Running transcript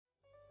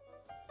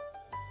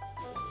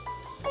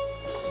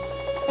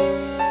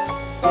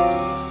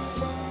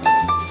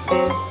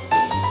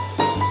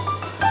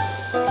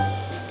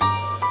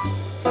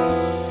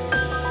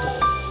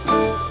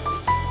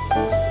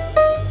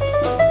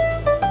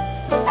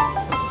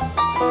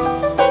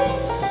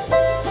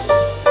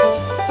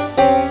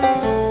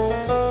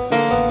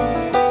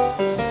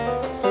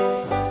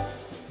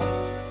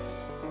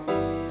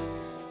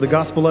The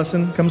gospel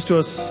lesson comes to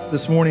us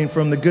this morning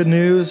from the Good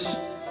News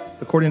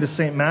according to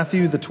St.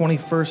 Matthew, the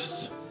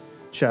 21st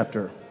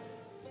chapter.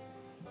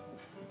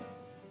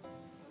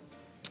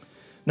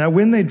 Now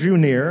when they drew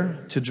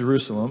near to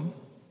Jerusalem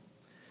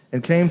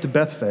and came to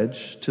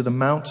Bethphage, to the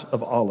Mount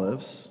of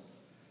Olives,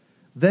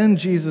 then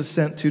Jesus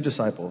sent 2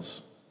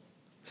 disciples,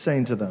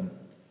 saying to them,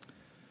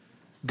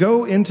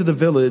 "Go into the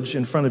village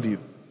in front of you,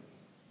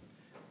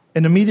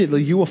 and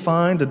immediately you will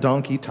find a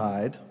donkey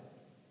tied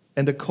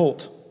and a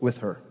colt with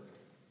her.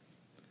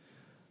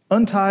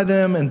 Untie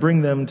them and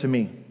bring them to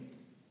me.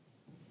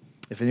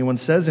 If anyone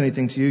says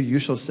anything to you, you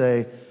shall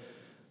say,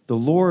 'The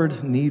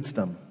Lord needs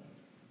them,'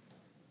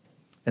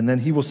 and then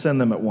he will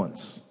send them at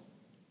once."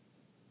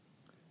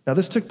 Now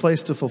this took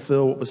place to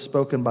fulfill what was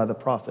spoken by the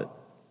prophet,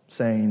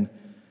 saying,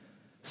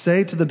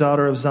 "Say to the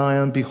daughter of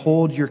Zion,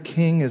 behold, your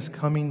king is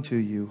coming to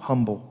you,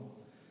 humble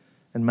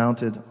and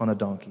mounted on a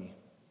donkey,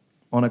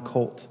 on a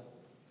colt,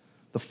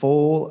 the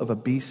foal of a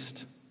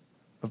beast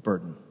of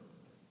burden."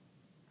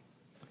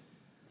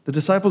 The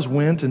disciples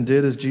went and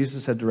did as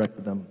Jesus had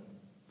directed them.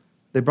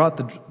 They brought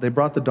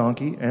the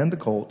donkey and the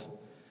colt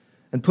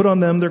and put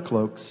on them their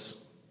cloaks,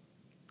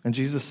 and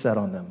Jesus sat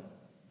on them.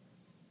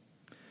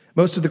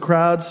 Most of the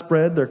crowd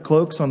spread their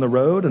cloaks on the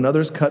road, and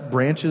others cut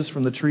branches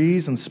from the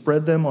trees and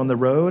spread them on the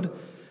road.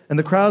 And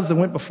the crowds that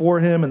went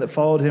before him and that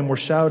followed him were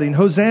shouting,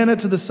 "Hosanna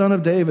to the Son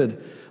of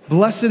David!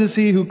 Blessed is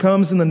he who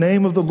comes in the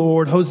name of the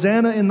Lord!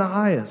 Hosanna in the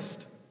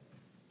highest!"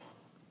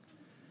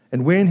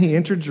 And when he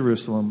entered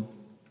Jerusalem,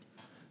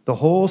 the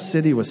whole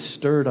city was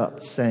stirred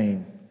up,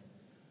 saying,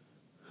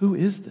 "Who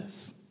is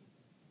this?"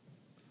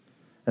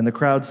 And the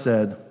crowd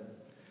said,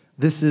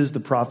 "This is the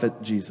prophet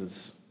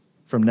Jesus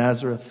from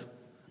Nazareth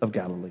of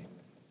Galilee."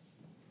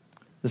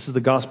 This is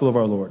the gospel of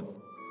our Lord.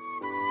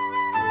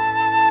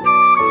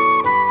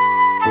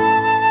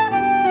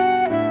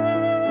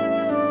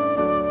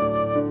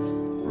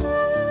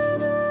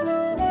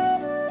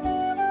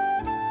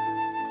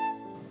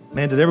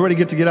 Man, did everybody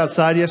get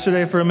outside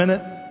yesterday for a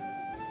minute?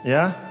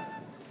 Yeah?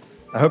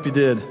 I hope you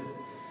did.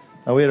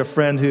 We had a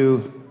friend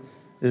who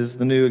is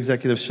the new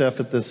executive chef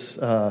at this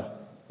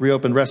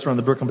reopened restaurant,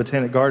 the Brooklyn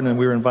Botanic Garden, and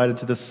we were invited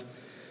to this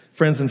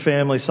friends and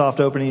family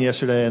soft opening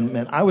yesterday, and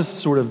man, I was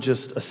sort of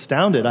just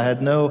astounded. I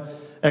had no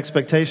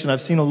expectation.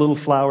 I've seen a little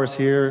flowers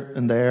here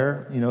and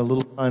there,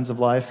 little signs of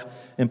life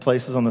in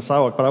places on the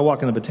sidewalk, but I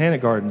walk in the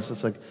Botanic Gardens,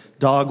 it's like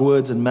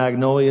dogwoods and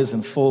magnolias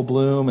in full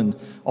bloom and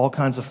all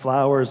kinds of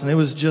flowers, and it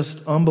was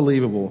just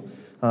unbelievable.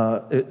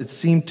 It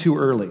seemed too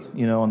early,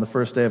 on the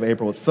first day of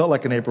April. It felt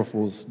like an April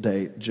Fool's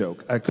Day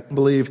joke. I couldn't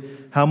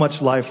believe how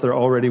much life there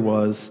already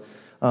was.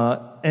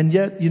 And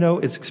yet,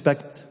 it's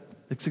expected.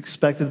 It's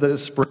expected that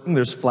it's spring,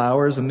 there's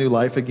flowers and new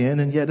life again,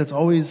 and yet it's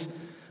always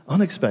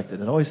unexpected.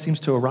 It always seems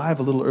to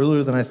arrive a little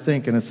earlier than I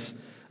think, and it's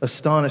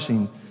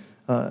astonishing.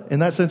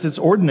 In that sense, it's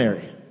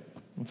ordinary.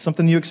 It's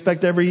something you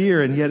expect every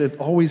year, and yet it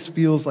always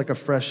feels like a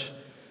fresh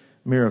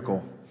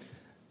miracle.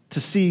 To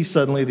see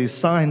suddenly these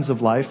signs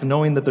of life,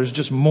 knowing that there's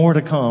just more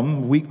to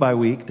come week by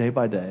week, day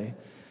by day.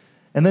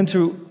 And then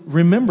to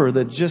remember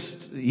that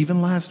just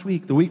even last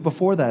week, the week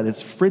before that,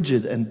 it's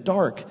frigid and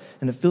dark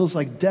and it feels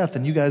like death.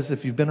 And you guys,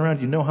 if you've been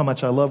around, you know how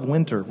much I love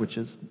winter, which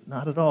is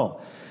not at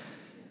all.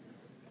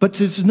 But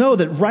to know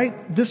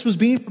that this was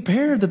being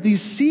prepared, that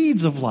these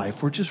seeds of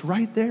life were just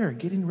right there,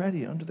 getting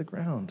ready under the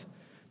ground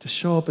to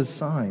show up as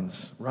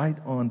signs right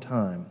on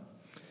time.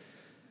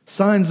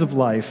 Signs of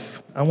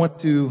life. I want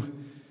to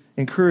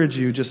encourage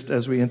you, just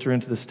as we enter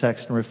into this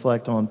text and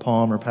reflect on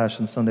Palm or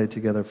Passion Sunday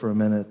together for a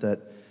minute, that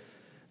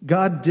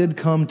God did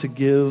come to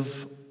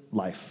give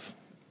life.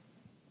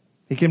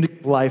 He came to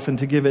give life and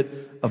to give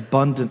it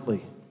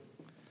abundantly,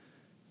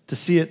 to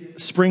see it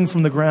spring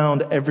from the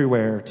ground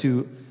everywhere,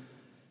 to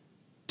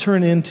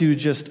turn into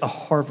just a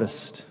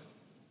harvest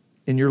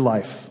in your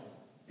life,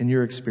 in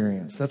your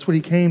experience. That's what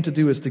he came to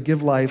do, is to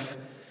give life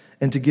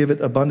and to give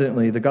it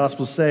abundantly. The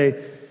Gospels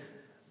say,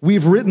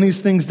 we've written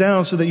these things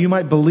down so that you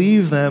might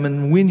believe them,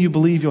 and when you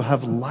believe, you'll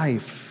have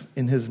life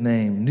in his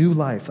name. New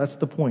life, that's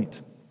the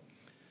point.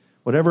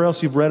 Whatever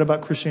else you've read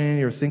about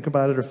Christianity or think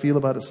about it or feel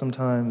about it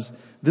sometimes,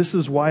 this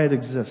is why it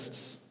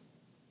exists.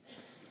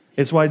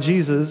 It's why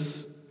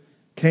Jesus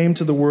came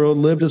to the world,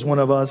 lived as one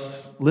of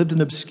us, lived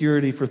in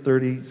obscurity for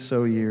 30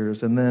 so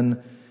years, and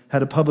then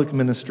had a public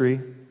ministry.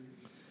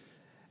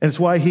 And it's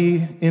why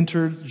he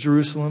entered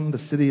Jerusalem, the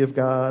city of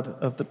God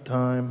of the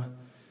time,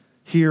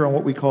 here on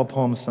what we call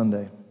Palm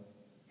Sunday,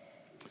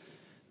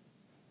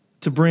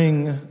 to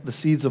bring the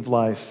seeds of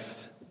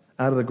life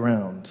out of the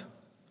ground,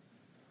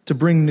 to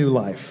bring new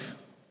life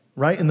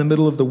right in the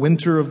middle of the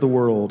winter of the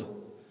world,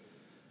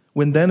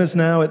 when then as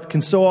now it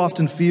can so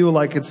often feel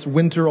like it's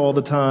winter all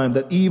the time,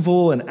 that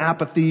evil and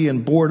apathy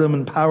and boredom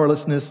and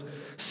powerlessness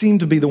seem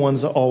to be the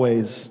ones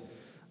always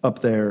up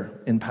there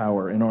in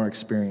power in our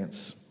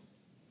experience.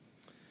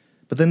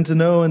 But then to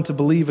know and to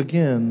believe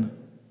again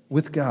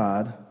with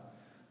God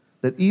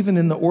that even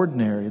in the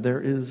ordinary there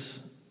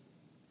is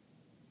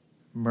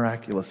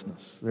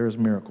miraculousness, there is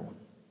miracle.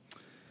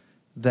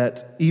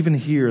 That even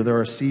here there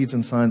are seeds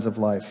and signs of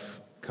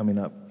life coming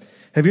up.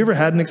 Have you ever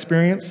had an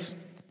experience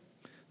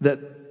that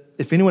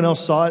if anyone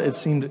else saw it, it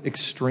seemed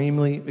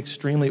extremely,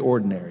 extremely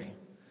ordinary.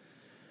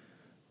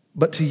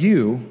 But to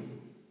you,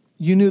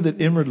 you knew that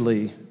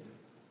inwardly,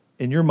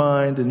 in your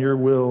mind, in your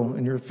will,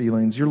 in your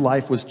feelings, your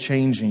life was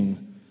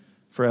changing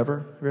forever.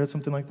 Have you read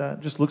something like that?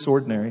 It just looks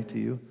ordinary to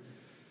you,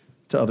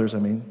 to others, I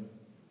mean.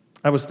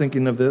 I was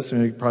thinking of this,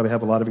 and you probably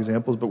have a lot of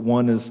examples, but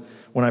one is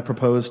when I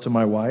proposed to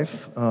my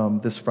wife.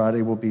 This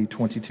Friday will be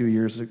 22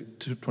 years ago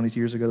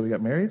that we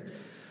got married.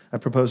 I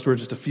proposed to her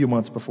just a few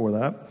months before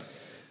that.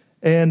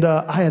 And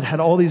I had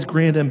all these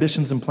grand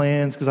ambitions and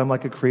plans because I'm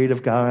like a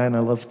creative guy and I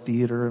love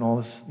theater and all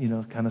this,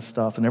 kind of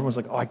stuff. And everyone's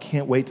like, oh, I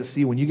can't wait to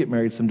see when you get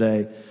married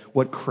someday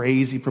what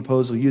crazy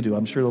proposal you do.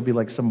 I'm sure it'll be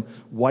like some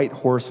white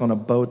horse on a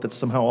boat that's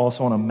somehow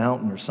also on a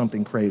mountain or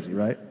something crazy,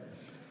 right?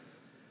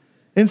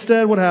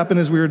 Instead, what happened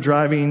is we were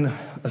driving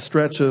a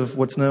stretch of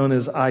what's known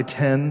as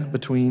I-10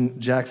 between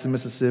Jackson,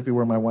 Mississippi,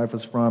 where my wife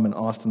was from, and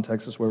Austin,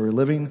 Texas, where we were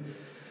living.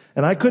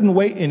 And I couldn't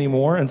wait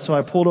anymore, and so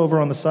I pulled over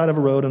on the side of a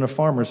road in a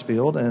farmer's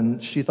field,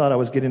 and she thought I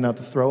was getting out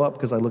to throw up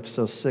because I looked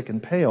so sick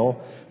and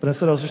pale. But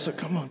instead, I was just like,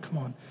 come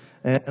on.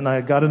 And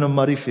I got in a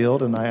muddy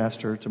field, and I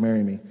asked her to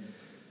marry me.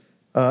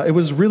 It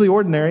was really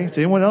ordinary. To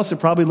anyone else, it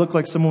probably looked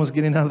like someone was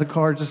getting out of the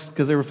car just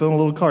because they were feeling a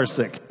little car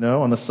sick,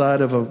 on the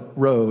side of a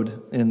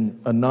road in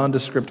a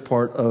nondescript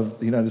part of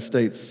the United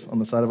States on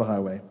the side of a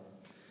highway.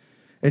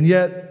 And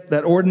yet,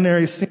 that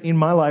ordinary scene,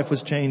 my life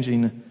was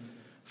changing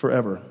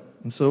forever.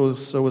 And so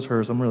was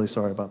hers. I'm really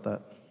sorry about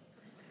that.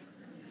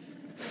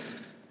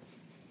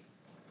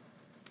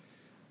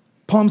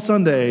 Palm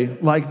Sunday,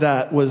 like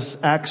that, was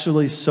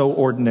actually so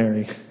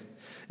ordinary.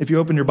 If you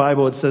open your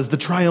Bible, it says the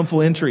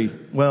triumphal entry.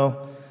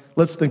 Well,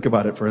 let's think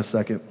about it for a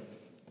second.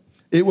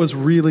 It was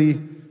really,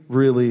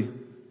 really,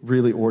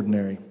 really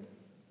ordinary.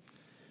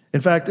 In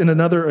fact, in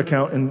another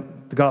account in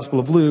the Gospel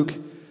of Luke,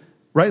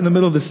 right in the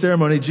middle of the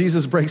ceremony,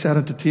 Jesus breaks out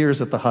into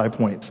tears at the high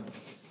point,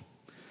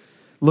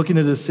 looking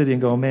at his city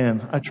and going,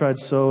 man, I tried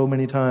so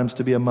many times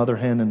to be a mother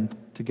hen and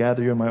to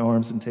gather you in my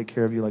arms and take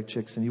care of you like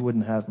chicks, and you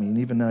wouldn't have me, and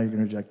even now you're going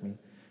to reject me.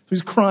 So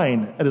he's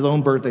crying at his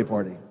own birthday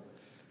party.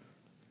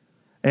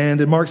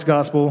 And in Mark's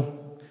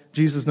Gospel,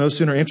 Jesus no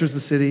sooner enters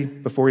the city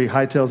before he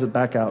hightails it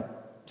back out,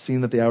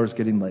 seeing that the hour is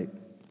getting late.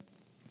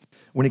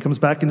 When he comes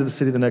back into the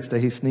city the next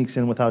day, he sneaks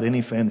in without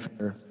any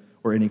fanfare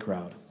or any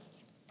crowd.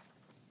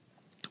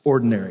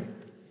 Ordinary.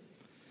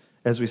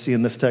 As we see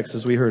in this text,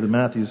 as we heard in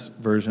Matthew's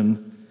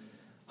version,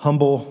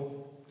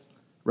 humble,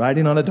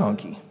 riding on a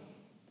donkey.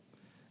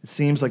 It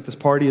seems like this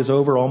party is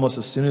over almost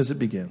as soon as it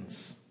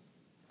begins.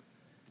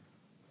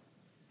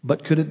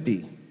 But could it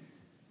be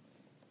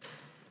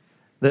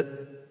that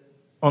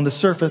on the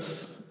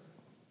surface,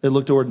 it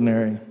looked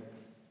ordinary,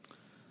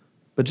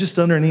 but just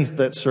underneath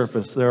that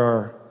surface, there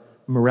are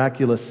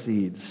miraculous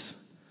seeds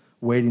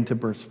waiting to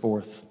burst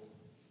forth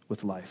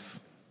with life?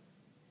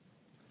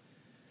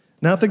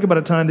 Now think about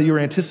a time that you were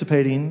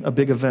anticipating a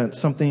big event,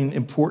 something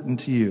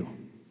important to you.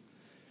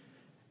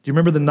 Do you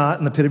remember the knot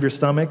in the pit of your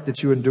stomach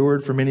that you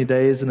endured for many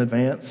days in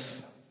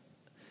advance?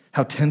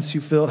 How tense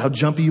you felt, how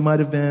jumpy you might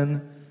have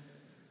been,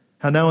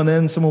 how now and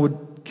then someone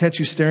would catch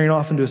you staring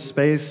off into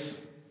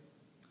space,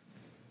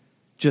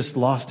 just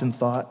lost in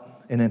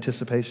thought and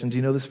anticipation. Do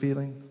you know this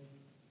feeling?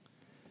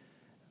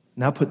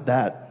 Now put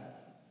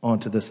that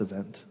onto this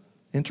event.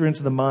 Enter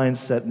into the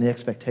mindset and the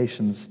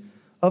expectations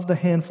of the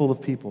handful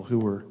of people who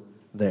were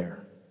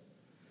there.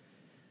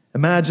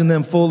 Imagine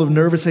them full of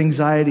nervous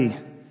anxiety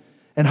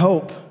and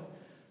hope.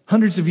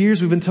 Hundreds of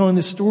years we've been telling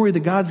this story that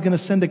God's going to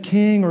send a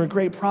king or a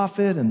great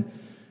prophet, and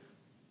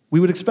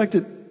we would expect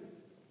it,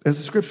 as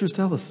the scriptures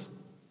tell us,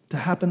 to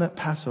happen at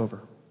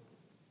Passover.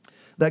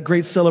 That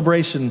great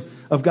celebration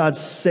of God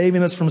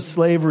saving us from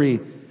slavery.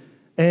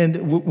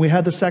 And we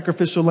had the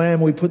sacrificial lamb.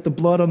 We put the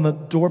blood on the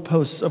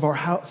doorposts of our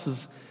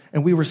houses.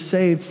 And we were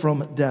saved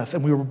from death.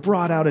 And we were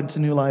brought out into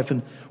new life.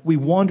 And we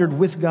wandered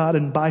with God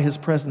and by his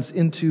presence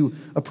into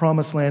a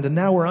promised land. And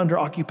now we're under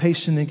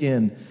occupation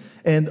again.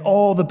 And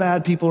all the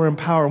bad people are in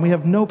power. And we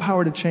have no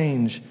power to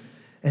change.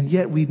 And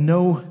yet we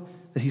know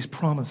that he's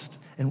promised.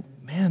 And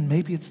man,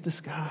 maybe it's this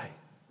guy.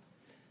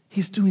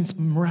 He's doing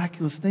some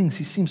miraculous things.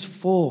 He seems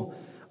full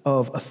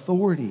of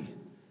authority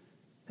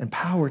and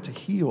power to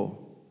heal.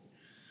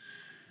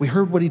 We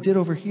heard what he did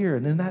over here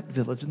and in that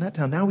village, in that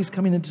town. Now he's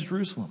coming into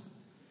Jerusalem.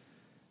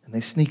 And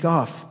they sneak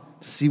off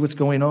to see what's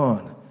going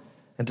on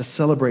and to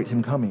celebrate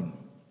him coming.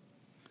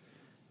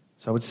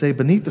 So I would say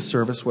beneath the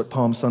surface, what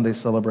Palm Sunday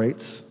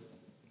celebrates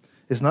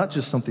is not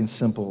just something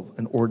simple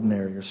and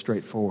ordinary or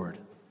straightforward.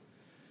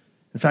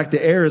 In fact,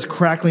 the air is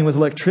crackling with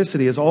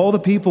electricity as all the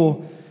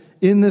people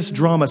in this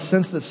drama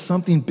sense that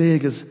something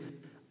big is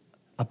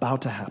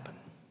about to happen.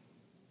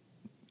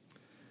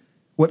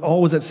 What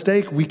all was at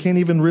stake, we can't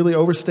even really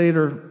overstate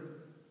or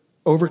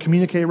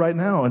over-communicate right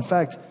now. In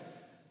fact,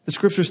 the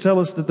scriptures tell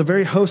us that the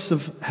very hosts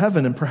of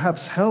heaven and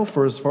perhaps hell,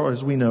 for as far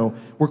as we know,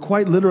 were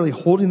quite literally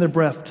holding their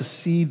breath to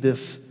see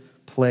this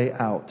play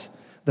out.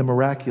 The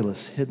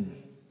miraculous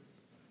hidden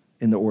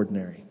in the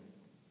ordinary.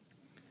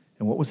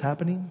 And what was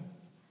happening?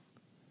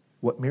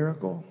 What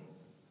miracle?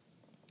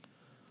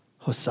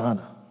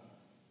 Hosanna.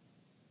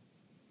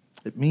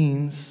 It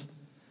means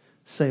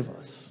save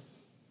us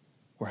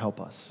or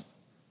help us.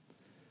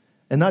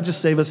 And not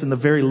just save us in the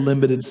very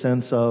limited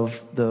sense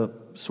of the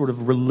sort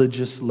of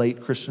religious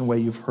late Christian way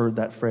you've heard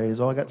that phrase,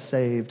 oh, I got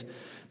saved.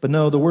 But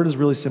no, the word is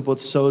really simple.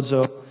 It's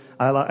sozo.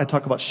 I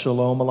talk about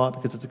shalom a lot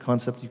because it's a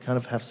concept you kind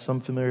of have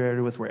some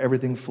familiarity with, where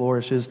everything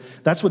flourishes.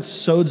 That's what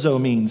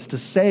sozo means. To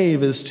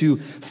save is to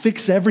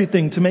fix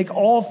everything, to make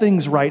all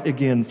things right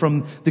again,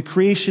 from the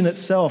creation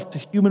itself to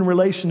human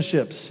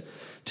relationships,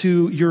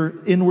 to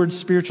your inward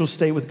spiritual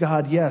state with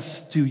God,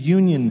 yes, to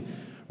union,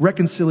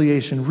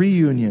 reconciliation,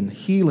 reunion,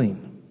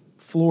 healing,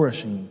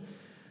 flourishing.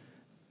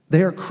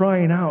 They are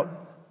crying out,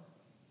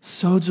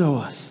 sozo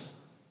us,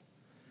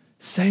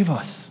 save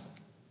us.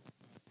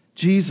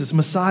 Jesus,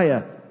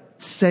 Messiah,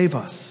 save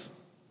us.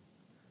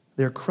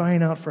 They're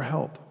crying out for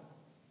help.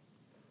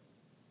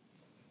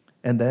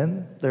 And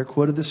then they're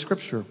quoted this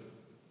scripture,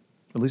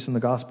 at least in the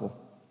gospel.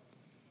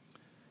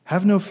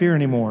 Have no fear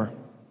anymore,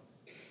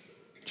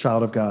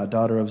 child of God,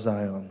 daughter of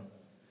Zion.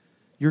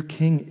 Your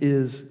king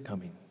is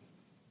coming.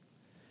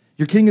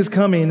 Your king is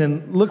coming,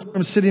 and look for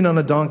him sitting on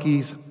a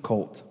donkey's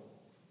colt.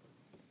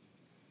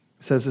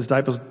 It says his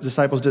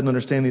disciples didn't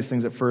understand these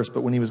things at first,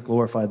 but when he was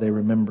glorified, they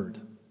remembered.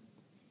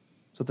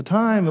 So at the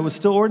time, it was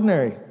still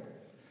ordinary.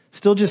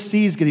 Still just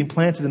seeds getting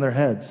planted in their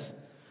heads.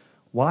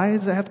 Why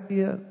does it have to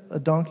be a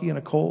donkey and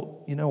a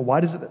colt? Why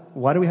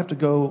do we have to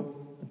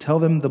go tell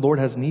them the Lord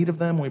has need of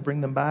them when we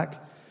bring them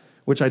back?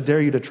 Which I dare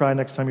you to try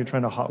next time you're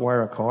trying to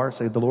hotwire a car.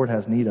 Say, the Lord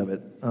has need of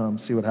it.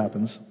 See what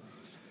happens.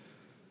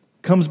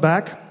 Comes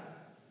back.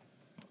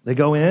 They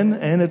go in,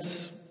 and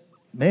it's,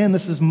 man,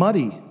 this is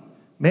muddy.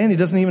 Man, he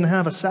doesn't even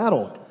have a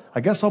saddle.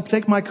 I guess I'll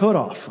take my coat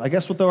off. I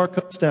guess we'll throw our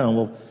coats down.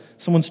 Well,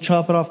 someone's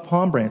chopping off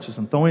palm branches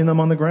and throwing them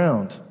on the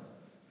ground.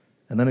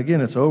 And then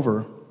again, it's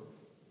over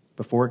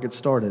before it gets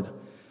started.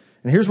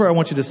 And here's where I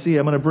want you to see.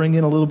 I'm going to bring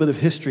in a little bit of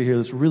history here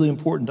that's really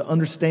important to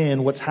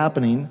understand what's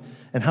happening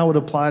and how it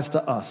applies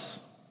to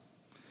us.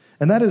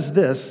 And that is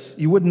this.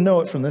 You wouldn't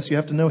know it from this. You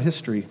have to know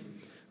history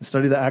and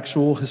study the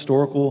actual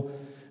historical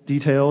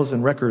details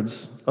and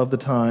records of the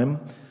time.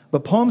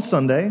 But Palm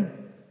Sunday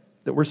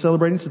that we're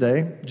celebrating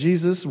today,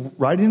 Jesus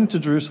riding into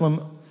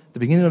Jerusalem, the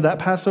beginning of that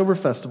Passover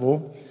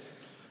festival,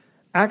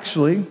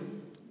 actually,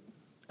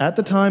 at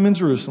the time in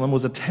Jerusalem,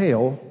 was a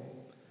tale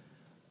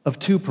of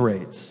two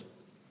parades.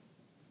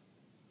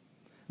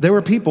 There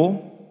were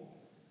people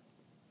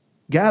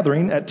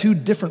gathering at two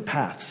different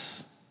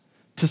paths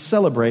to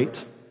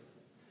celebrate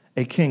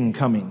a king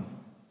coming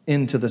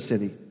into the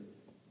city.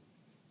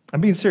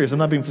 I'm being serious. I'm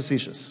not being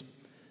facetious.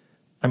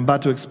 I'm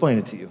about to explain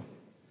it to you.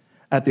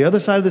 At the other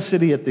side of the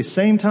city, at the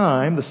same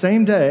time, the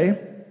same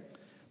day,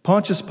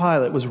 Pontius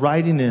Pilate was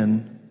riding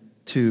in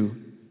to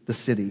the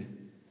city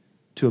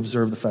to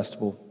observe the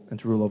festival and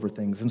to rule over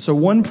things. And so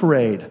one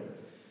parade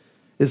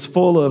is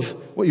full of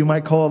what you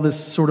might call this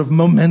sort of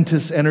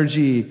momentous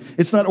energy.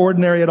 It's not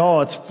ordinary at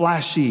all. It's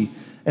flashy,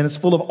 and it's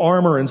full of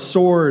armor and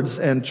swords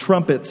and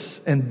trumpets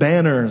and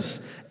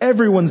banners.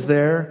 Everyone's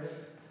there.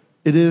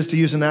 It is, to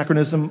use an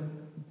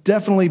anachronism,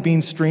 definitely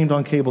being streamed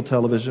on cable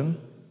television.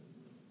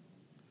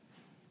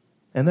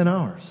 And then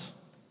ours.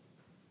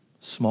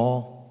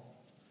 Small,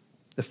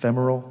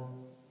 ephemeral,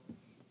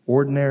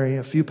 ordinary,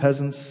 a few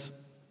peasants,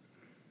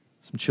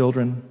 some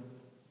children.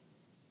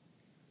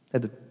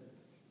 Had to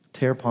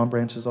tear palm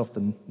branches off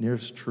the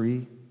nearest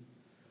tree.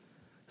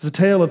 It's a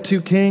tale of two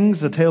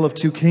kings, a tale of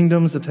two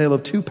kingdoms, a tale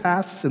of two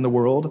paths in the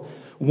world.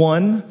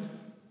 One,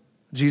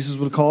 Jesus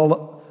would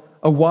call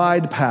a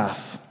wide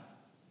path.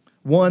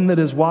 One that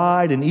is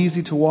wide and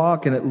easy to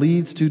walk, and it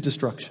leads to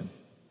destruction.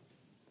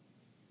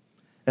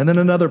 And then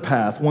another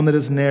path, one that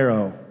is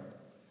narrow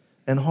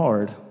and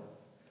hard,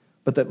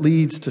 but that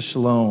leads to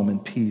shalom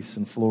and peace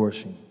and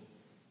flourishing.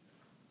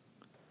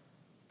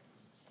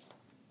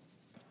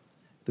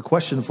 The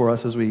question for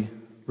us as we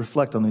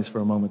reflect on these for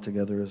a moment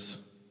together is,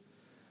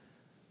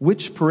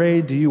 which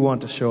parade do you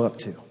want to show up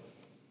to?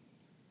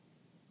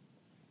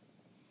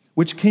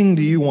 Which king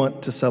do you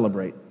want to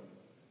celebrate?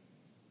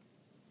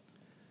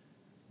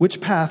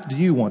 Which path do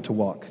you want to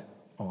walk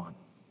on?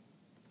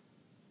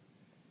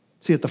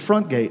 See, at the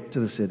front gate to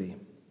the city,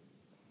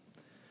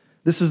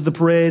 this is the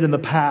parade and the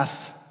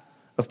path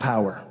of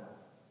power.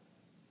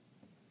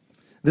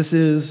 This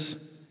is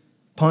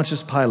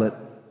Pontius Pilate,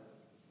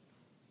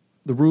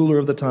 the ruler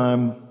of the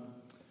time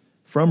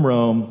from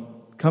Rome,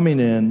 coming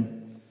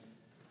in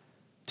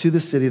to the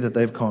city that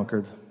they've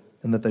conquered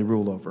and that they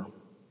rule over.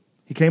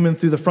 He came in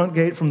through the front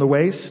gate from the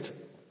west,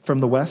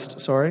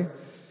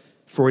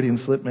 Freudian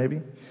slip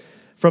maybe.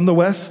 From the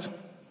west,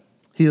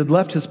 he had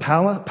left his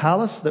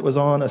palace that was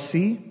on a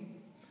sea,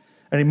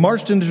 and he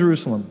marched into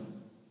Jerusalem.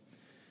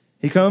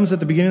 He comes at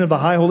the beginning of the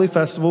High Holy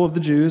Festival of the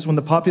Jews, when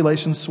the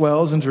population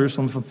swells in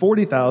Jerusalem from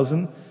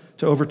 40,000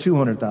 to over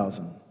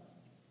 200,000.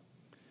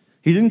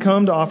 He didn't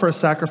come to offer a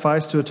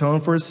sacrifice to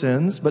atone for his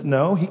sins, but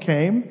no, he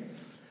came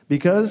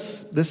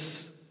because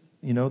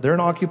they're an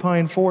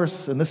occupying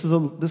force, and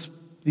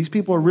these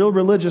people are real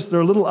religious. They're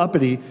a little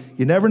uppity.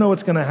 You never know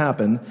what's going to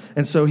happen.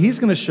 And so he's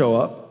going to show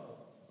up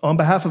on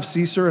behalf of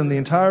Caesar and the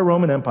entire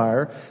Roman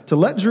Empire to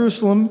let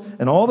Jerusalem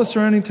and all the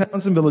surrounding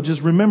towns and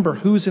villages remember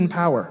who's in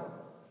power.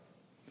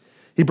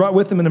 He brought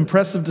with him an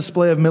impressive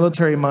display of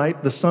military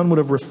might. The sun would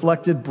have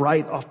reflected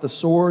bright off the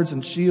swords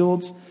and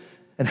shields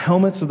and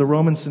helmets of the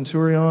Roman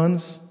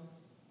centurions.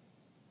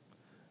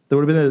 There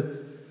would have been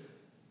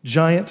a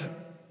giant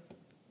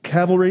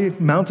cavalry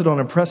mounted on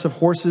impressive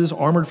horses,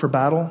 armored for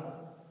battle.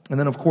 And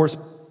then, of course,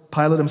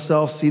 Pilate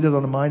himself seated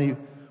on a mighty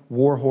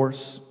war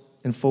horse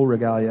in full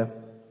regalia.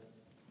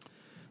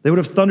 They would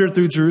have thundered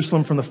through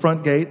Jerusalem from the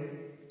front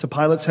gate to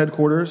Pilate's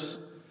headquarters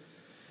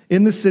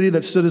in the city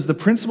that stood as the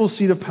principal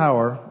seat of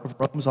power of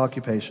Rome's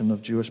occupation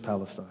of Jewish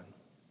Palestine.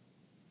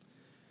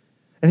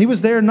 And he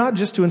was there not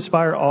just to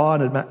inspire awe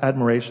and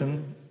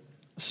admiration,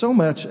 so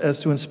much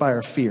as to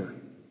inspire fear.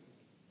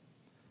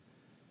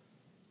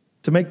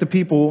 To make the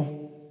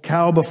people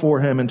cow before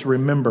him and to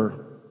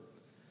remember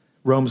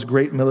Rome's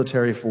great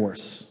military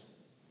force.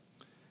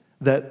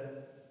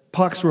 That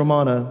Pax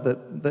Romana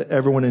that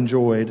everyone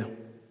enjoyed.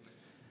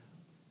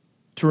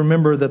 To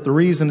remember that the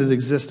reason it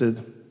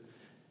existed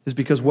is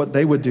because what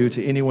they would do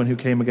to anyone who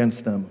came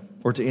against them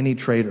or to any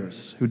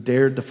traitors who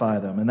dared defy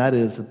them, and that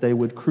is that they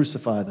would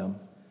crucify them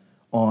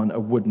on a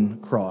wooden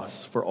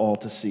cross for all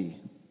to see.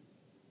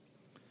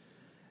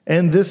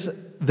 And this,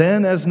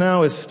 then as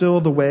now, is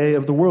still the way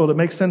of the world. It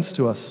makes sense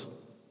to us.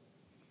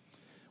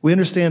 We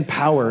understand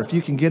power. If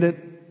you can get it,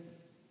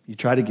 you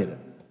try to get it.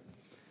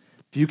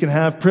 If you can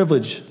have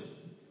privilege,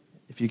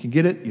 if you can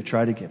get it, you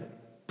try to get it.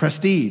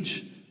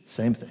 Prestige,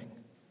 same thing.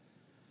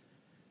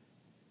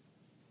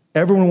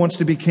 Everyone wants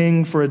to be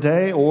king for a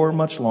day or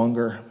much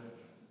longer.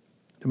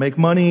 To make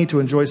money, to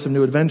enjoy some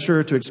new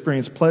adventure, to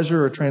experience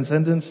pleasure or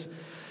transcendence.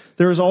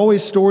 There is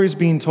always stories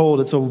being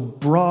told. It's a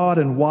broad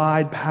and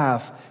wide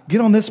path. Get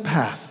on this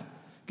path.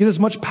 Get as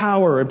much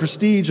power and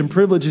prestige and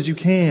privilege as you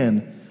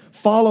can.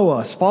 Follow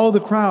us. Follow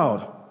the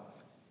crowd.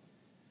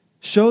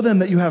 Show them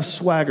that you have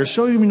swagger.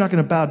 Show them you're not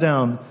going to bow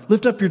down.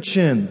 Lift up your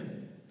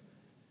chin.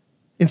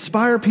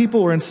 Inspire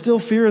people or instill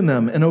fear in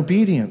them and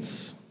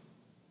obedience.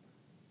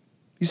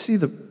 You see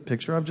the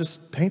picture? I've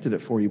just painted it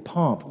for you.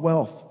 Pomp,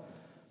 wealth,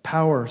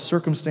 power,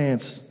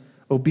 circumstance,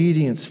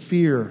 obedience,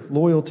 fear,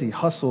 loyalty,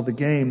 hustle, the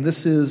game.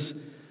 This is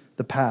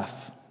the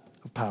path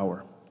of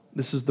power.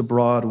 This is the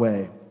broad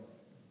way.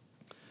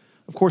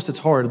 Of course, it's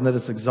hard and that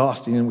it's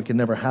exhausting and we can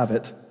never have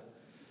it.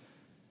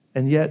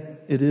 And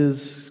yet, it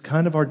is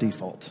kind of our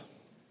default.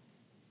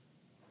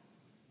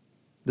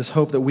 This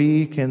hope that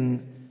we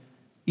can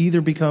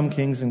either become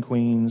kings and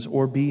queens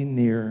or be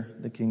near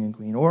the king and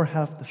queen or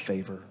have the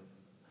favor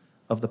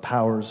of the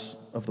powers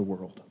of the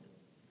world.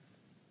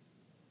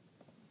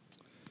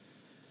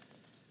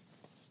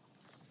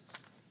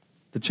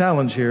 The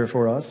challenge here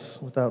for us,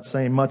 without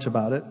saying much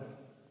about it,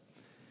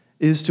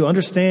 is to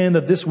understand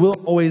that this will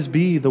always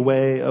be the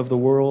way of the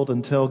world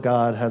until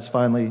God has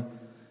finally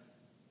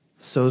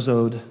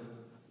sozoed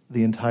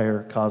the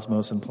entire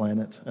cosmos and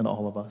planet and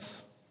all of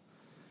us.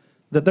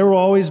 That there will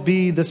always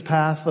be this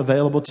path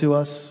available to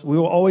us. We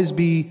will always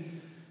be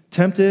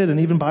tempted, and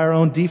even by our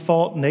own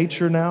default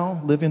nature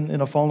now, living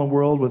in a fallen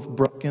world with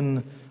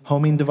broken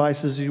homing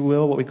devices, if you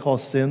will, what we call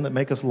sin, that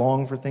make us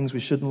long for things we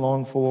shouldn't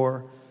long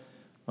for,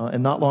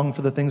 and not long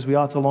for the things we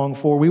ought to long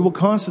for. We will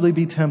constantly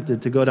be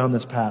tempted to go down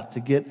this path, to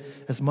get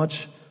as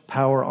much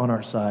power on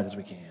our side as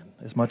we can,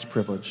 as much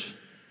privilege,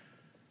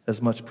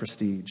 as much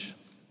prestige.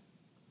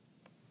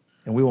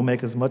 And we will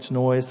make as much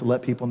noise to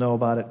let people know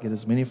about it, get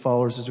as many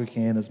followers as we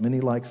can, as many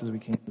likes as we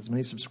can, as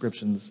many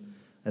subscriptions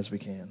as we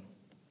can.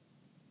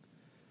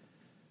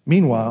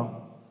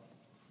 Meanwhile,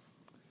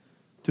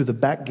 through the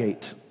back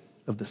gate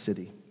of the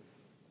city,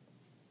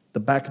 the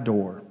back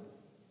door,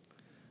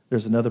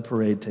 there's another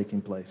parade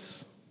taking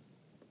place.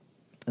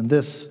 And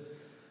this,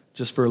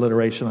 just for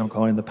alliteration, I'm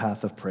calling the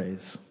path of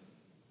praise.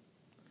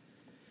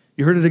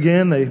 You heard it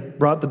again. They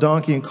brought the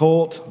donkey and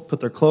colt,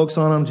 put their cloaks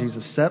on them.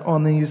 Jesus sat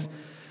on these.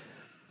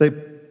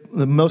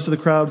 Most of the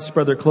crowd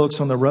spread their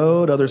cloaks on the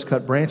road. Others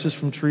cut branches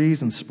from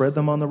trees and spread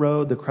them on the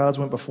road. The crowds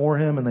went before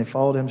him, and they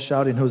followed him,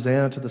 shouting,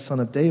 "Hosanna to the Son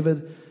of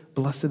David.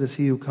 Blessed is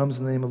he who comes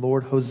in the name of the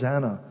Lord.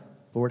 Hosanna.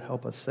 Lord,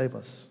 help us, save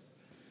us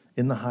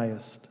in the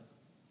highest."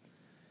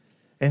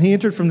 And he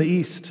entered from the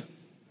east,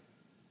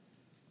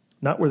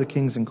 not where the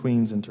kings and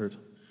queens entered.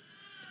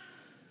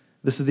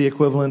 This is the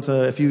equivalent,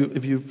 if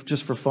you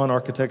just for fun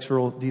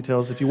architectural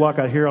details, if you walk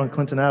out here on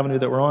Clinton Avenue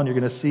that we're on, you're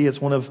going to see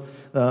it's one of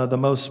the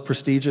most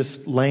prestigious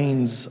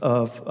lanes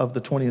of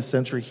the 20th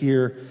century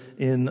here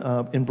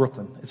in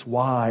Brooklyn. It's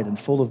wide and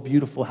full of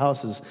beautiful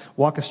houses.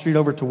 Walk a street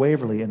over to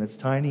Waverly and it's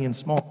tiny and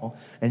small,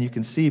 and you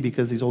can see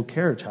because these old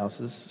carriage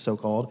houses,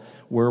 so-called,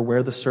 were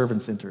where the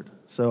servants entered.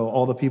 So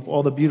all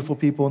the beautiful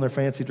people in their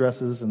fancy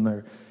dresses and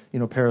their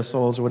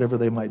parasols or whatever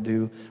they might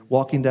do,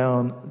 walking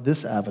down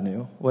this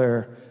avenue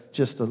where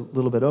just a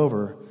little bit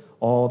over,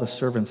 all the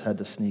servants had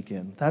to sneak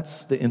in.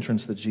 That's the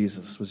entrance that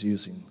Jesus was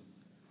using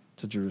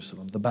to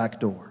Jerusalem, the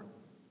back door.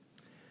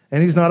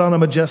 And he's not on a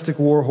majestic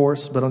war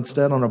horse, but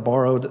instead on a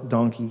borrowed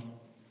donkey.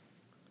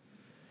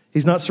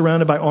 He's not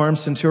surrounded by armed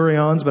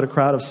centurions, but a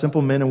crowd of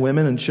simple men and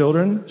women and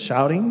children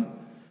shouting,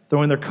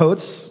 throwing their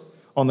coats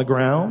on the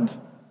ground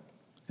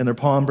and their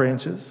palm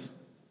branches.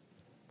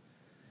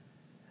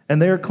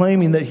 And they are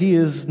claiming that he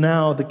is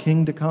now the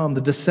king to come,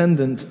 the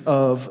descendant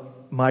of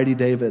mighty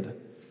David.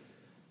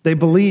 They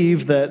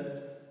believe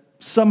that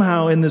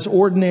somehow in this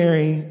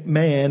ordinary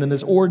man, in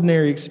this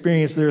ordinary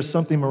experience, there is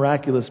something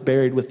miraculous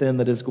buried within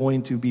that is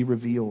going to be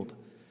revealed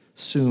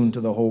soon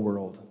to the whole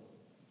world.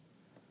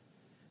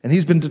 And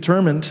he's been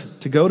determined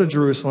to go to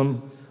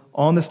Jerusalem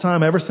on this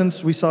time, ever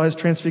since we saw his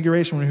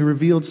transfiguration, when he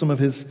revealed some of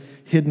his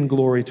hidden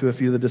glory to a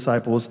few of the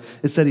disciples.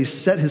 It said he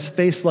set his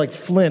face like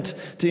flint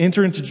to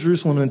enter into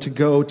Jerusalem and to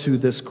go to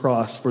this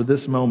cross for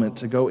this moment,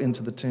 to go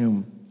into the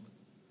tomb.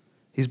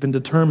 He's been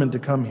determined to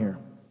come here.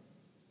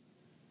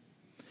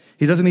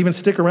 He doesn't even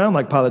stick around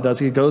like Pilate does.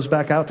 He goes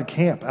back out to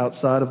camp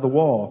outside of the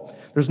wall.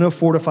 There's no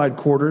fortified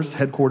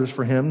headquarters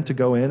for him to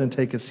go in and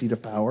take his seat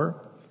of power.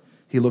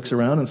 He looks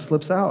around and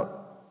slips out.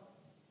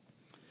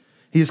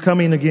 He is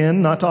coming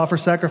again, not to offer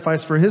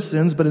sacrifice for his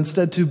sins, but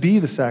instead to be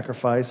the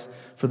sacrifice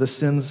for the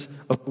sins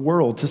of the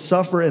world, to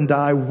suffer and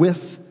die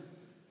with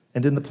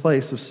and in the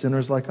place of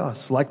sinners like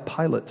us, like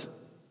Pilate,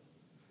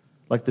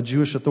 like the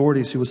Jewish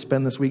authorities who will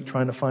spend this week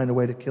trying to find a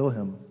way to kill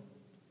him,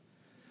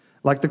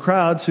 like the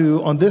crowds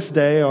who on this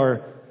day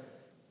are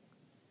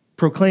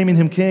proclaiming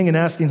him king and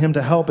asking him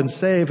to help and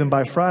save, and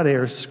by Friday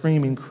are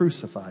screaming,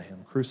 "Crucify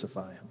him,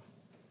 crucify him."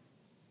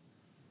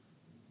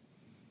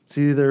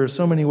 See, there are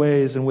so many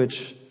ways in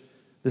which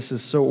this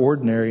is so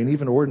ordinary, and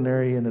even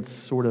ordinary in its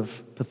sort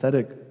of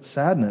pathetic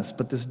sadness.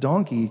 But this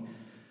donkey,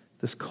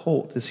 this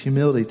colt, this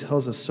humility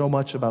tells us so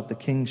much about the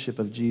kingship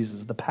of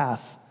Jesus, the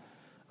path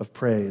of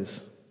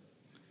praise.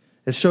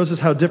 It shows us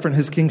how different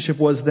his kingship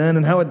was then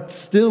and how it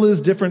still is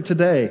different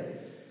today.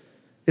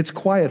 It's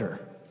quieter.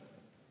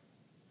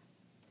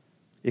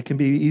 It can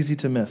be easy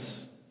to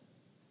miss.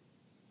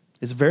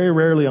 It's very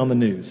rarely on the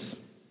news.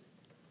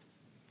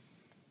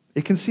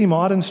 It can seem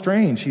odd and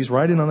strange. He's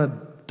riding on a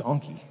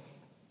donkey.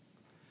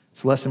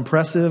 It's less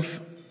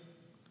impressive.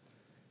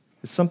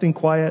 It's something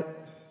quiet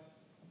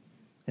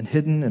and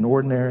hidden and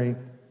ordinary.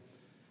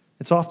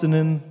 It's often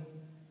in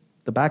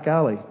the back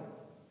alley,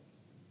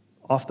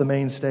 off the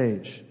main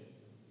stage.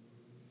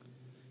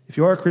 If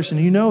you are a Christian,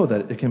 you know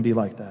that it can be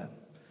like that.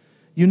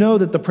 You know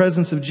that the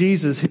presence of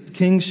Jesus, his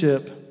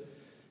kingship,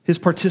 his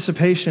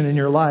participation in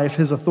your life,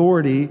 his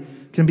authority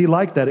can be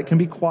like that. It can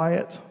be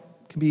quiet.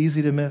 It can be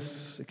easy to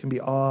miss. It can be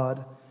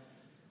odd.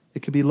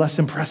 It could be less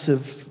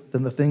impressive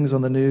than the things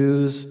on the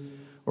news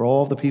or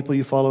all of the people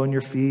you follow in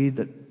your feed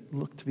that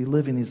look to be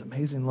living these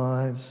amazing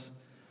lives.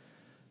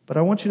 But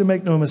I want you to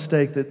make no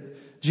mistake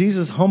that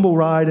Jesus' humble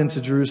ride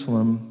into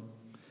Jerusalem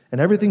and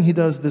everything he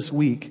does this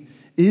week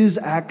is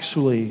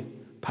actually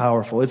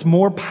powerful. It's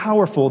more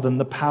powerful than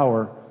the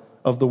power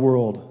of the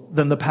world,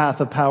 than the path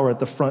of power at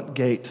the front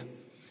gate.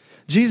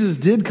 Jesus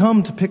did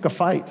come to pick a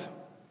fight.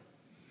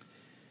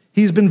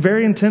 He's been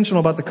very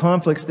intentional about the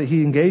conflicts that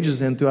he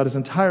engages in throughout his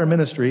entire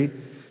ministry.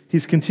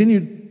 He's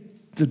continued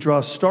to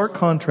draw stark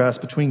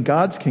contrast between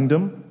God's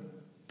kingdom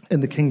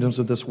and the kingdoms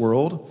of this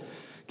world.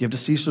 Give to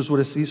Caesar what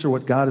is Caesar,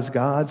 what God is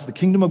God's. The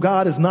kingdom of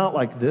God is not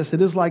like this.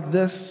 It is like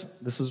this.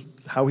 This is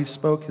how he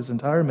spoke his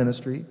entire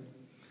ministry.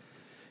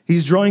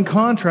 He's drawing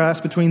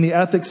contrast between the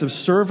ethics of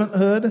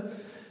servanthood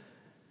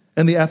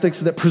and the ethics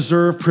that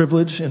preserve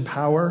privilege and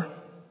power.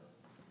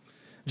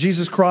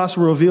 Jesus' cross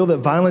will reveal that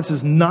violence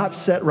is not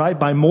set right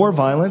by more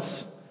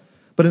violence,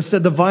 but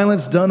instead the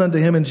violence done unto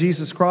him in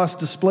Jesus' cross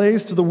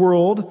displays to the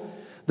world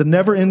the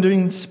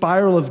never-ending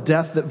spiral of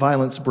death that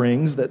violence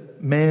brings,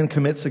 that man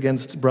commits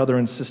against brother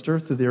and sister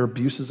through their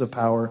abuses of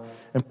power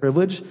and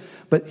privilege.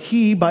 But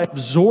he, by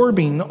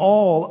absorbing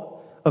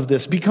all of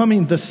this,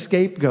 becoming the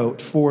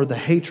scapegoat for the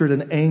hatred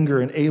and anger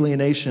and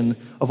alienation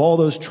of all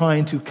those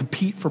trying to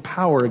compete for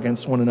power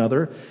against one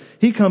another,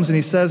 he comes and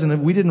he says,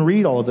 and we didn't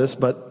read all of this,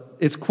 but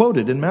it's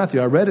quoted in Matthew.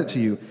 I read it to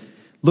you.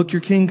 Look,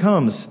 your king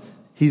comes.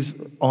 He's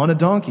on a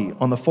donkey,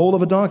 on the foal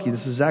of a donkey.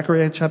 This is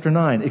Zechariah chapter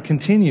 9. It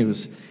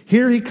continues.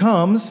 Here he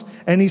comes,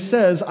 and he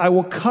says, I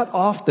will cut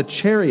off the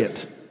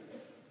chariot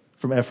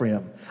from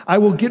Ephraim. I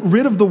will get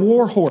rid of the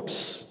war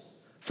horse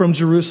from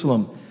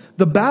Jerusalem.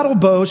 The battle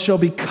bow shall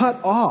be cut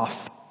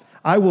off.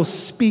 I will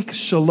speak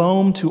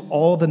shalom to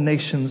all the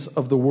nations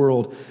of the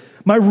world.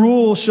 My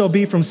rule shall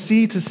be from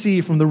sea to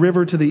sea, from the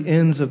river to the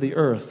ends of the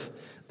earth.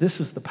 This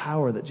is the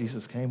power that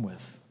Jesus came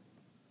with.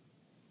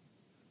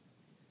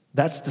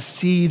 That's the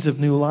seeds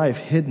of new life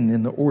hidden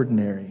in the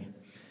ordinary.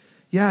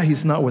 Yeah,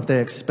 he's not what they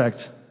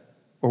expect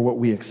or what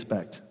we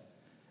expect.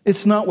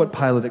 It's not what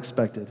Pilate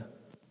expected.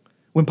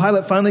 When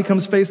Pilate finally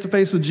comes face to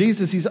face with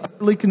Jesus, he's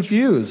utterly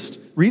confused.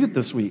 Read it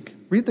this week.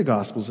 Read the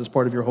Gospels as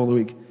part of your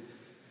Holy Week.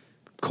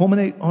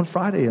 Culminate on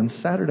Friday and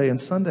Saturday and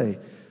Sunday.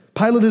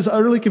 Pilate is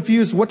utterly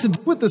confused what to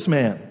do with this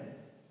man.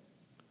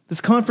 This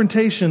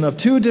confrontation of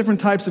two different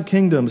types of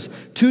kingdoms,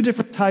 two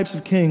different types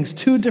of kings,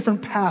 two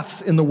different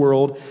paths in the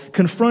world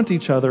confront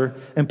each other,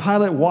 and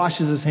Pilate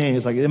washes his hands.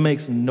 He's like, it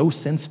makes no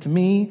sense to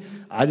me.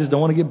 I just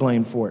don't want to get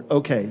blamed for it.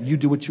 Okay, you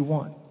do what you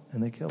want.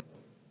 And they kill him.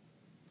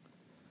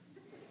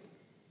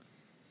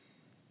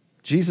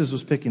 Jesus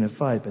was picking a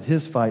fight, but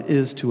his fight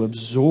is to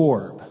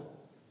absorb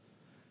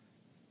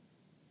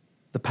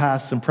the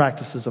paths and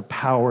practices of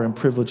power and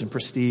privilege and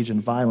prestige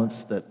and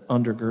violence that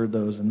undergird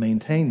those and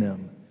maintain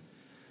them,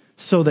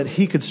 so that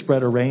he could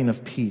spread a reign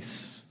of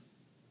peace.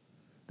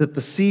 That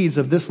the seeds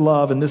of this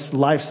love and this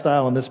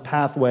lifestyle and this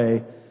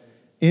pathway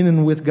in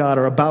and with God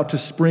are about to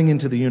spring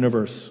into the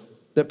universe.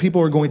 That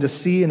people are going to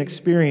see and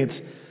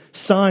experience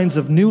signs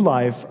of new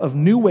life, of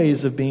new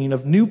ways of being,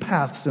 of new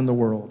paths in the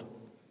world.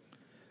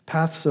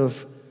 Paths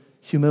of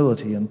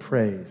humility and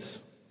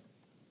praise.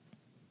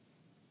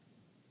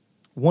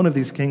 One of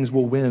these kings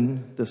will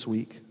win this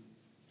week,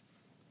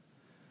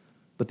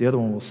 but the other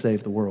one will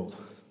save the world.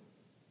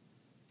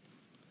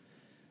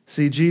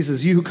 See,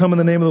 Jesus, you who come in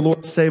the name of the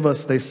Lord, save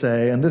us, they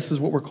say, and this is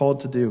what we're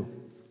called to do.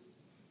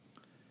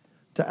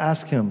 To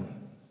ask him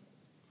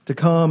to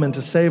come and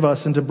to save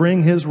us and to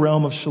bring his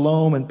realm of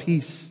shalom and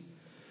peace,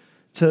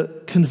 to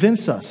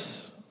convince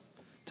us,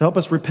 to help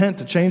us repent,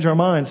 to change our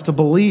minds, to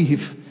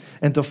believe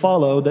and to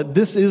follow that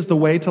this is the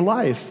way to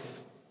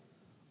life.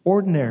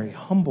 Ordinary,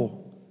 humble,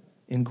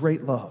 in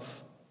great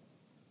love.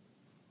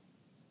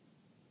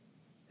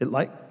 It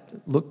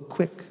look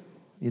quick,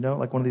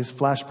 like one of these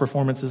flash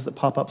performances that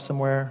pop up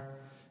somewhere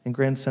in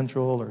Grand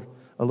Central, or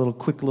a little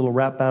quick little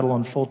rap battle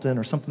on Fulton,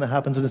 or something that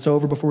happens and it's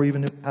over before we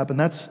even knew it happened.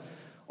 That's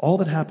all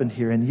that happened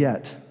here, and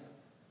yet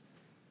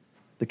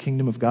the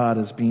kingdom of God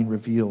is being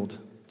revealed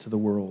to the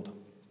world.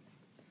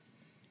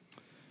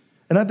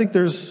 And I think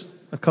there's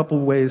a couple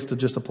ways to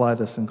just apply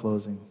this in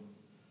closing.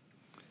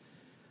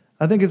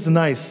 I think it's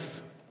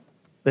nice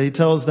that he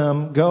tells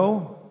them,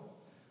 go,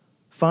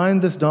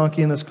 find this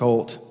donkey and this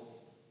colt,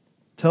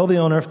 tell the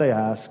owner if they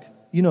ask,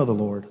 you know the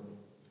Lord.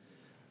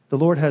 The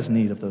Lord has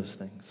need of those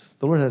things.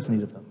 The Lord has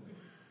need of them.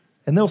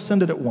 And they'll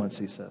send it at once,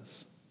 he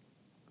says.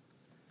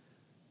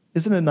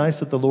 Isn't it nice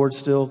that the Lord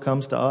still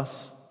comes to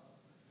us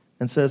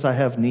and says, I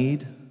have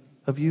need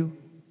of you?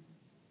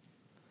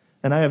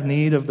 And I have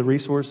need of the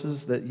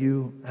resources that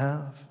you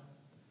have?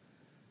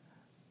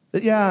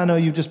 That, I know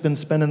you've just been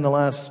spending the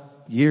last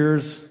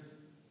years,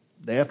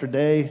 day after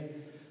day,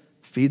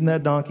 feeding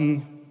that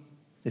donkey.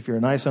 If you're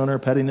a nice owner,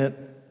 petting it.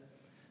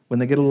 When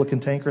they get a little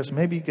cantankerous,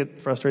 maybe you get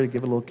frustrated,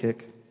 give it a little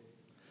kick.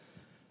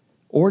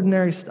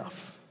 Ordinary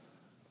stuff.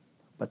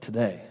 But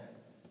today,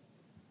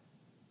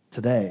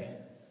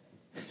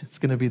 it's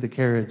going to be the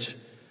carriage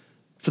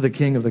for the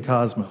King of the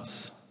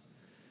cosmos.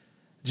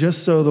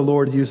 Just so the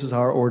Lord uses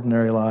our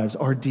ordinary lives,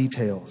 our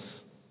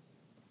details,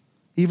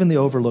 even the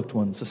overlooked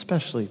ones,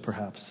 especially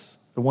perhaps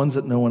the ones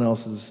that no one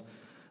else has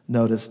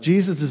noticed.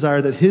 Jesus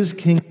desired that his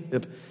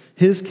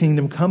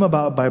kingdom come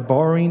about by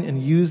borrowing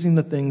and using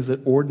the things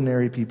that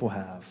ordinary people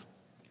have.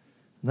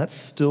 And that's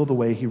still the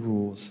way he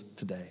rules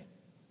today.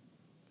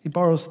 He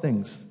borrows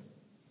things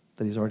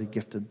that he's already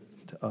gifted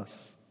to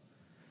us.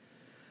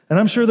 And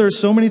I'm sure there are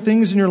so many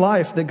things in your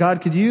life that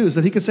God could use,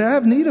 that he could say, I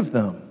have need of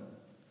them.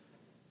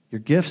 Your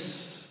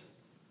gifts,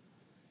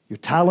 your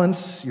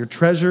talents, your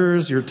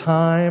treasures, your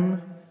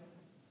time,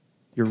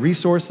 your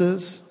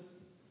resources,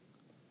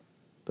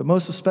 but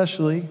most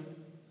especially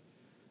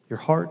your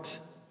heart,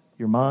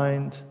 your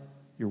mind,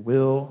 your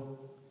will,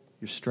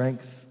 your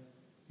strength,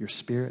 your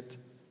spirit.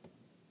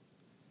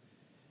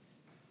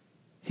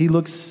 He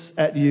looks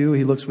at you,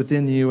 he looks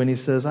within you, and he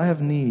says, I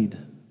have need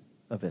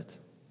of it.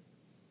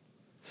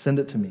 Send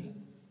it to me.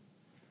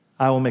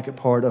 I will make it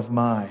part of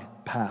my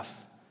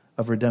path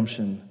of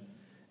redemption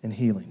and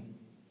healing.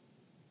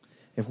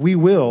 If we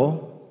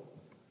will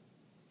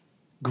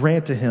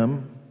grant to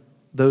him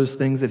those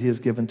things that he has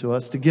given to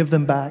us, to give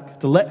them back,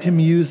 to let him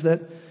use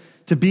that,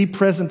 to be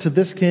present to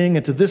this king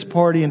and to this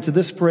party and to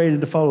this parade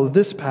and to follow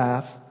this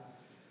path,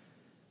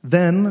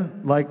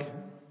 then, like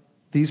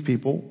these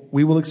people,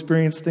 we will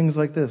experience things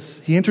like this.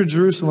 He entered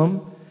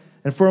Jerusalem,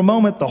 and for a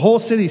moment, the whole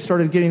city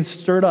started getting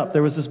stirred up.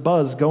 There was this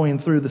buzz going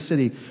through the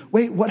city.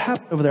 Wait, what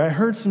happened over there? I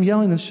heard some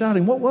yelling and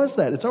shouting. What was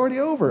that? It's already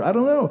over. I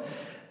don't know.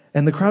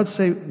 And the crowds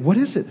say, what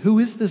is it? Who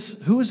is this?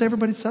 Who is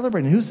everybody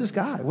celebrating? Who's this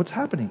guy? What's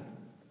happening?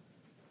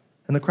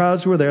 And the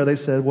crowds who were there, they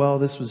said, well,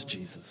 this was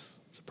Jesus.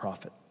 He's a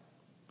prophet.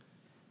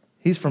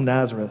 He's from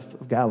Nazareth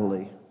of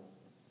Galilee,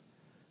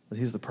 but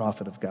he's the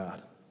prophet of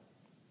God.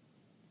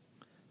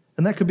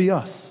 And that could be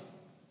us.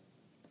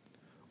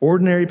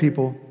 Ordinary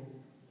people,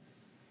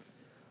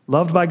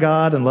 loved by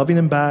God and loving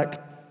him back,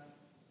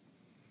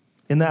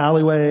 in the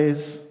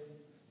alleyways,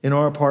 in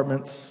our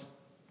apartments,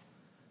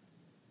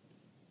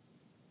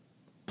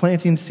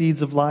 planting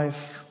seeds of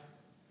life,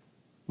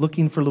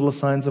 looking for little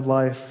signs of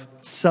life,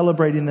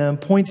 celebrating them,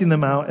 pointing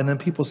them out, and then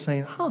people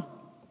saying,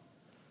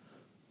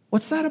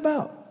 what's that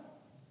about?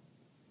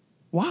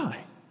 Why?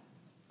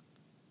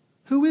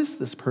 Who is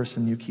this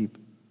person you keep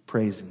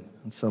praising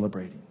and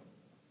celebrating?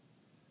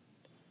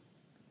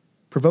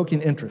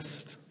 Provoking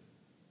interest,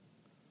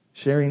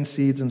 sharing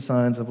seeds and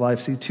signs of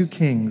life. See, two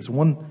kings,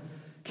 one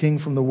king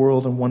from the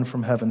world and one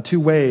from heaven. Two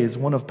ways,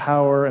 one of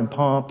power and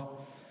pomp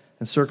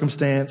and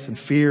circumstance and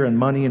fear and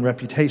money and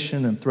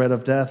reputation and threat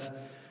of death,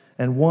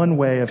 and one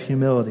way of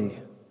humility,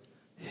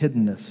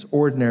 hiddenness,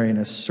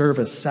 ordinariness,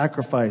 service,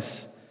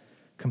 sacrifice,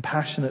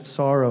 compassionate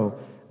sorrow,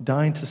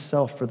 dying to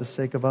self for the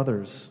sake of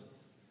others.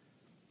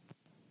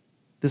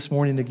 This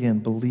morning again,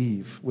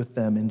 believe with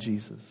them in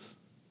Jesus.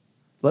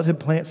 Let him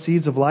plant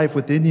seeds of life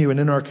within you and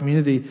in our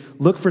community.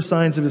 Look for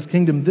signs of his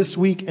kingdom this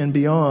week and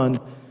beyond,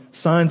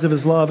 signs of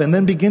his love, and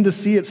then begin to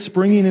see it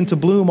springing into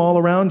bloom all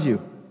around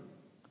you.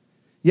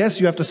 Yes,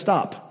 you have to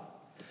stop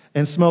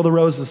and smell the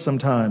roses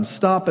sometimes.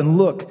 Stop and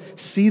look.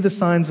 See the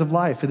signs of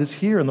life. It is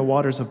here in the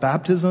waters of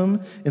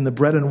baptism, in the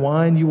bread and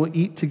wine you will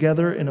eat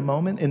together in a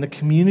moment, in the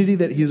community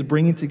that he is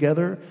bringing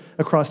together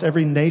across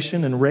every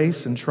nation and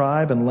race and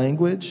tribe and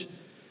language.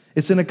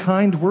 It's in a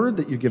kind word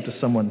that you give to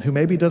someone who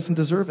maybe doesn't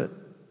deserve it,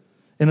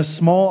 in a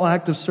small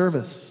act of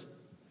service,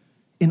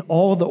 in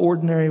all the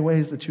ordinary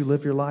ways that you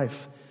live your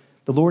life.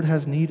 The Lord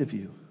has need of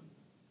you.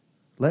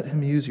 Let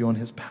him use you on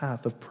his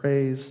path of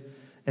praise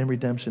and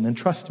redemption. And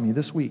trust me,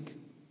 this week,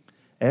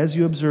 as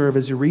you observe,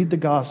 as you read the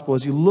gospel,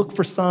 as you look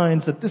for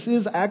signs that this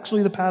is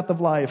actually the path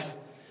of life,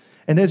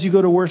 and as you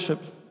go to worship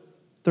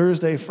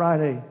Thursday,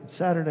 Friday,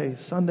 Saturday,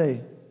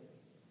 Sunday,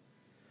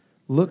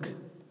 look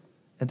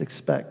and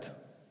expect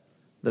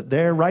that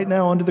there, right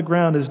now under the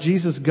ground, as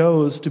Jesus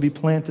goes to be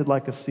planted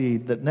like a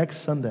seed, that next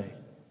Sunday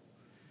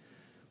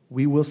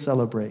we will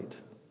celebrate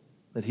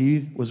that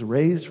he was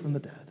raised from the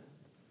dead,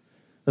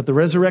 that the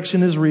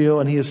resurrection is real,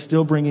 and he is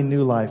still bringing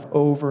new life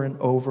over and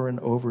over and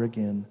over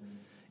again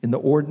in the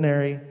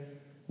ordinary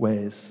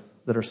ways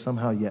that are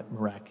somehow yet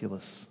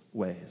miraculous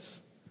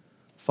ways.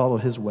 Follow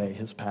his way,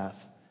 his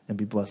path, and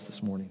be blessed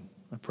this morning.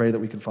 I pray that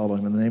we can follow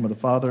him in the name of the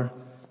Father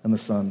and the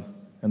Son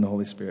and the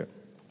Holy Spirit.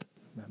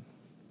 Amen.